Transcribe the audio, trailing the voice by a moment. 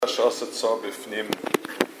There's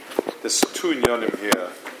two inyanim here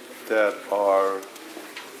that are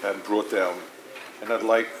brought down, and I'd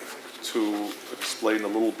like to explain a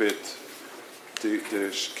little bit the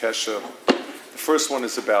kesha. The first one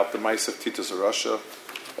is about the mice of Titus Arasha.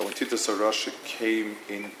 And when Titus Arasha came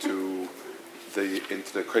into the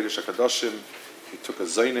Kodesh HaKadoshim, he took a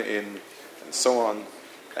zayna in, and so on,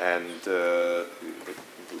 and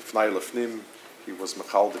Lefnai Lefnim, he was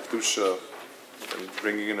Mechal the Kedusha, and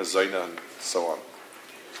bringing in a zayna, and so on.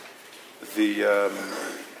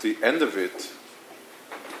 The end of it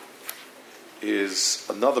is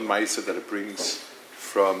another Maisa that it brings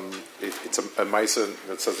from, it's a Maisa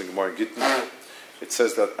that says in Gemara Gittin. It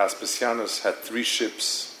says that Aspasianus had 3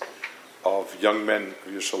 ships of young men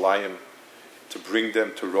of Yerushalayim to bring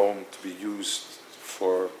them to Rome to be used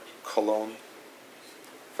for cologne,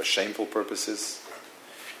 for shameful purposes.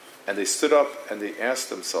 And they stood up and they asked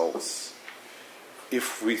themselves,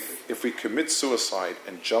 if we commit suicide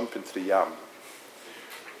and jump into the Yam,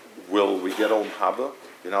 will we get Olam Haba?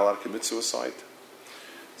 You're not allowed to commit suicide.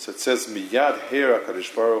 So it says, Miyad her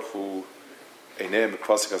HaKadosh Baruch Hu Eineim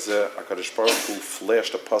Pasuk Hazeh, HaKadosh Baruch Hu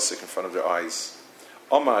flashed a pasuk in front of their eyes.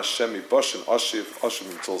 Ama Hashem Ibashin Ashiv Ashim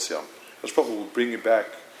Mitzos Yam. HaKadosh Baruch Hu will bring you back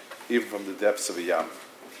even from the depths of a Yam.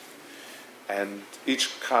 And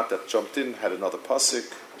each cat that jumped in had another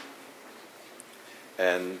pasuk,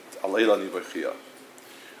 and Alayla Nibachiyah.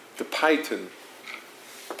 The Paytan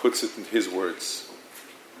puts it in his words.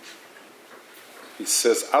 He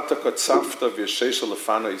says, Atakot Tzafta v'yeshesha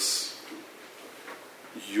lefanos.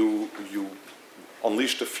 You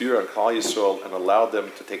unleashed the fear on Klal Yisrael and allowed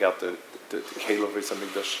them to take out the Keilah of Beis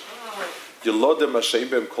Hamikdash. Yelodem Hashem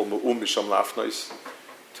b'hem kol me'um misham lafnos,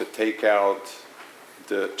 to take out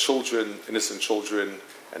the children, innocent children,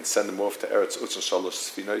 and send them off to Eretz Utz and Shalosh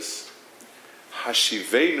Sfinos.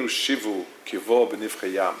 Hashivenu shivu kivo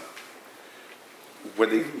b'nivchei yam. When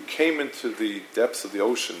they came into the depths of the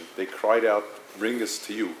ocean, they cried out, bring us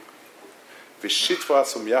to you. V'shitva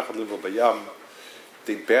asum yachad livo bayam.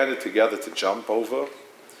 They banded together to jump over.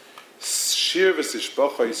 Shir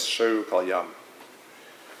v'tishbachos sheru kal yam.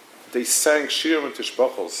 They sang shir and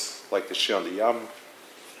tishbachos like the shir on the yam.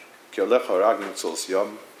 Ki alecha ragnim tzos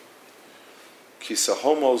yam. Ki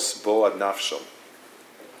sahomos bo ad nafsham.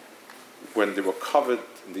 When they were covered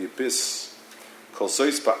in the abyss,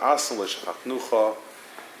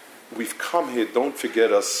 we've come here, don't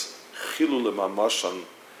forget us. Chilul mamashan.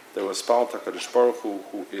 There was Baal HaKadosh Baruch Hu,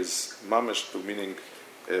 who is mamish, meaning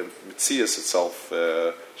mitzias itself,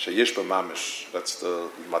 sheyesh b'mamish. That's the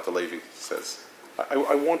Matalevi says.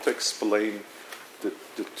 I want to explain the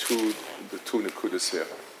two nekudas here.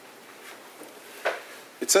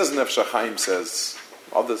 It says Nefesh HaChaim says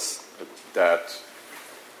others that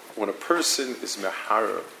when a person is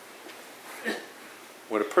mehara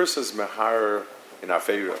in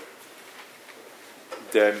Aveira,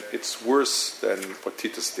 then it's worse than what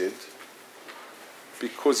Titus did,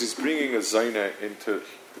 because he's bringing a zayna into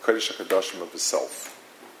the Kodesh HaKadoshim of himself.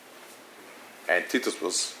 And Titus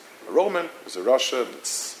was a Roman, was a Russian.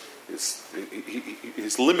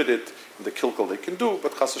 He's limited in the kilkul they can do,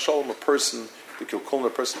 but Chas v'Shalom, the kilkul a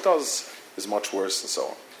person does is much worse, and so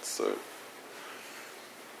on. So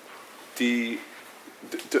the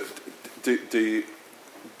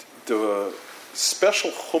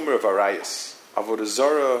special chumrah of Arayas, Avodah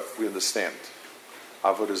Zarah, we understand.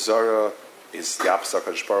 Avodah Zarah is the opposite of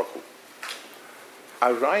HaKadosh Baruch Hu.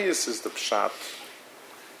 Arayas is the pshat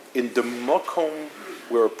in the makom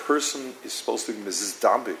where a person is supposed to be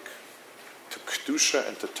mizdabik to kedusha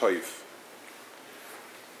and to toiv.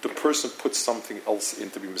 The person puts something else in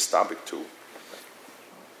to be mizdabik to.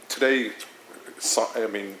 Today,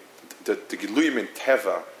 the Giluyim in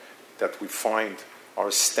Teva that we find are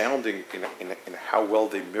astounding in how well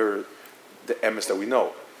they mirror the emes that we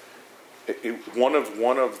know. One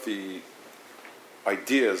of the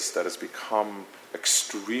ideas that has become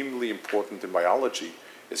extremely important in biology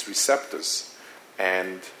is receptors,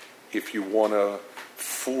 and if you want to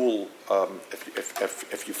fool,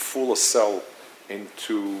 if you fool a cell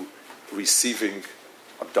into receiving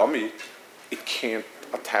a dummy, it can't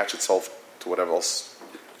attach itself to whatever else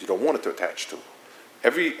you don't want it to attach to.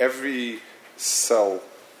 Every cell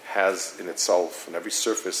has in itself, and every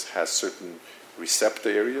surface has certain receptor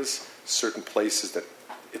areas, certain places that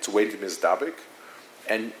it's waiting to mizdabik,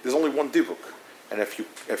 and there's only one dibuk. And if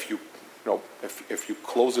you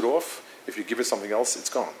close it off, if you give it something else, it's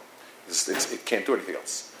gone. It can't do anything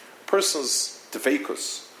else. A person's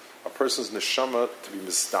deveikus, a person's neshama to be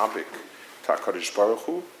mizdabik to HaKadosh Baruch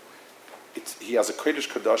Hu, he has a Kodesh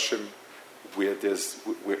Kodashim where there's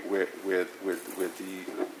where the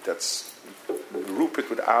that's merupit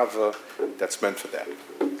with ava, that's meant for that.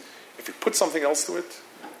 If you put something else to it,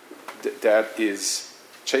 that is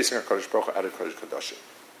chasing HaKadosh Baruch Hu out of Kodesh Kodashim.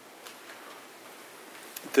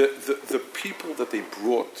 The people that they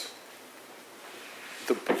brought,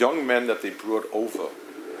 the young men that they brought over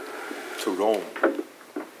to Rome,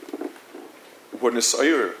 were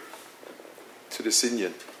Nisayr to this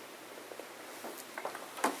Indian.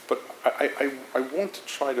 But I want to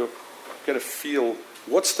try to get a feel,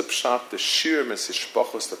 what's the pshat, the shir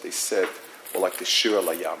mesishbachos that they said, or like the shir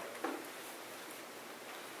alayam.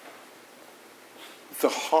 The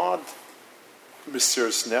hard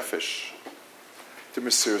Mesiras Nefesh, the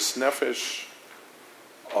Mesiras Nefesh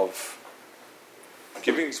of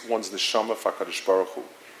giving one's neshama for HaKadosh Baruch Hu.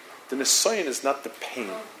 The nesayin is not the pain.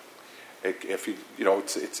 If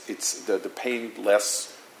it's the pain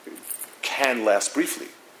can last briefly.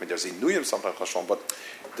 I mean, there's inuyim sometimes, but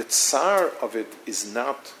the tsar of it is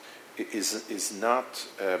not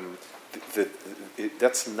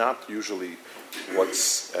that's not usually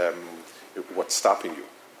what's stopping you.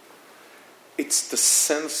 It's the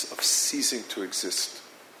sense of ceasing to exist.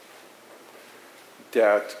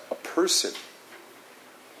 That a person,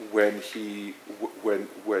 when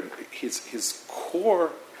his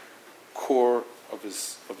core of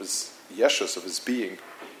his yeshus, of his being,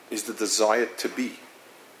 is the desire to be,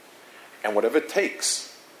 and whatever it takes,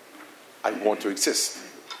 I want to exist.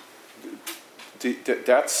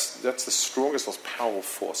 That's the strongest, most powerful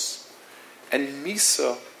force. And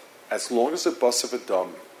Misa, as long as the bus of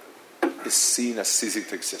Adam is seen as ceasing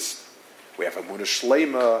to exist, we have Emunah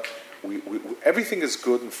Shlema, we everything is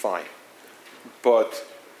good and fine, but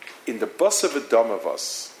in the bus of Adam of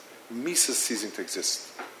us, Misa is ceasing to exist.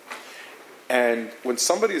 And when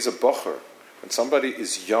somebody is a bocher, when somebody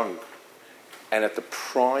is young, and at the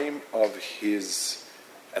prime of his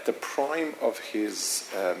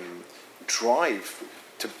drive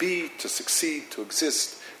to be, to succeed, to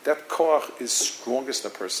exist, that koach is strongest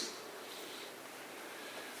in a person.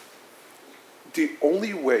 The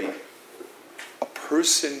only way a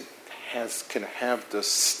person can have the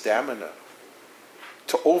stamina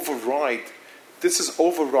to override, this is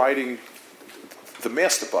overriding the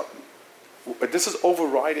master button. This is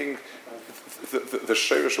overriding the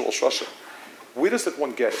Sheirish Ul Shosha. Where does that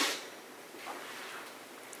one get it?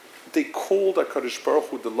 They called HaKadosh Baruch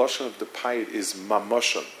Hu, the Lashon of the Payid is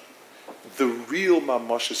Mamashon, the real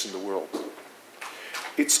Mamashis in the world.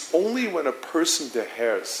 It's only when a person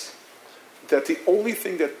deheres that the only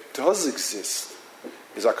thing that does exist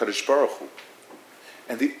is HaKadosh Baruch Hu.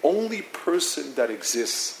 And the only person that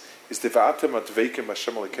exists is Devatem Adveikim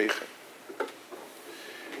Hashem Alekeichem.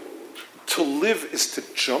 To live is to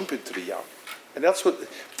jump into the Yam. And that's what,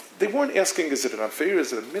 they weren't asking, is it an affair,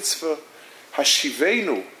 is it a mitzvah?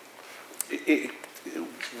 Hashivenu.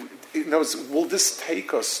 Will this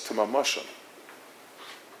take us to Mamashon?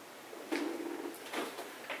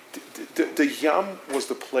 The Yam was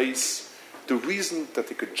the place, the reason that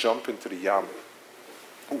they could jump into the Yam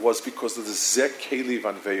was because of the Zek Keli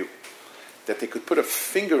Van Veu, that they could put a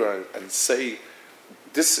finger on it and say,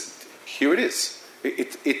 "This, here it is."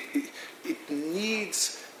 It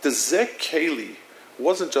needs, the Zek Keli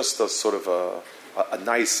wasn't just a sort of a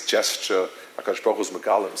nice gesture. HaKadosh Baruch Hu's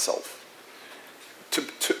Megal himself. To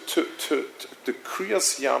the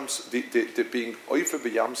Kriyas Yams, the being Oive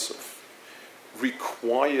B'Yamsuf,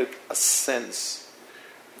 required a sense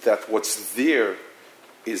that what's there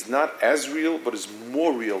is not as real, but is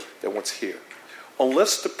more real than what's here.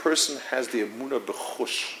 Unless the person has the Emunah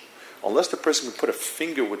B'chush, unless the person can put a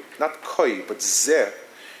finger with, not Koi, but Zeh,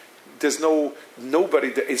 there's nobody,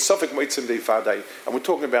 it's Safek Meitzim Dei Vadai, and we're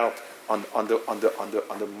talking about on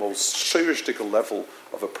the most shirishtik level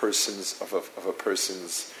of a person's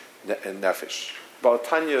nefesh. But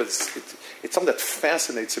Tanya, it's something that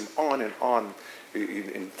fascinates him on and on.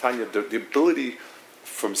 In Tanya, the ability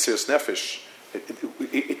from Mesiras Nefesh,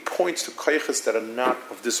 it points to koyches that are not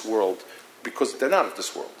of this world, because they're not of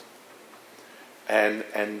this world. And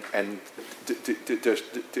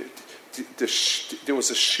there was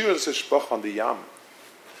a shir zeshbach on the Yam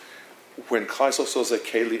when Klaisel saw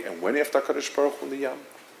Zekeli and when after HaKadosh Baruch Hu on the Yam.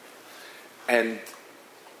 And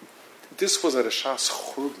this was at a Shas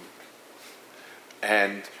Churban.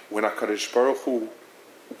 And when HaKadosh Baruch Hu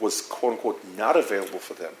was quote unquote not available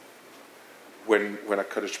for them, when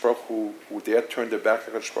HaKadosh Baruch Hu they turned their back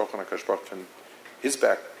to HaKadosh Baruch Hu, and HaKadosh Baruch Hu turned his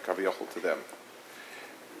back Kaviyachol to them,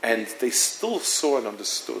 and they still saw and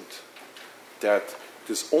understood that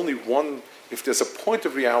there's only one. If there's a point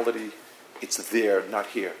of reality, it's there, not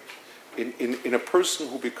here. In a person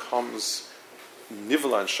who becomes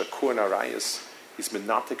Nivla and Shakur and Arayas, he's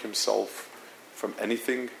menatik himself from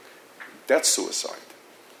anything That's suicide.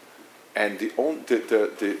 And they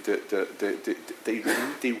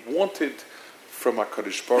wanted from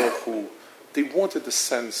HaKadosh Baruch Hu, they wanted the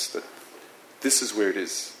sense that this is where it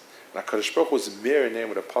is. And HaKadosh Baruch Hu was mere name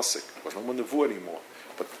with a pasuk. It was not one nevuah anymore,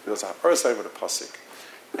 but there was a Arsayim with a pasuk.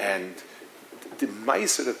 And the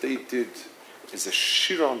ma'aseh that they did is a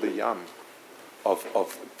shira on the yam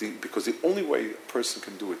because the only way a person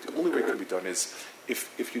can do it, the only way it can be done is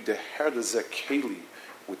if you deher the zekeli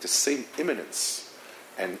with the same imminence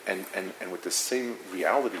and with the same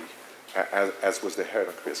reality as was the hair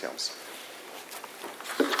on Kriyas Yams.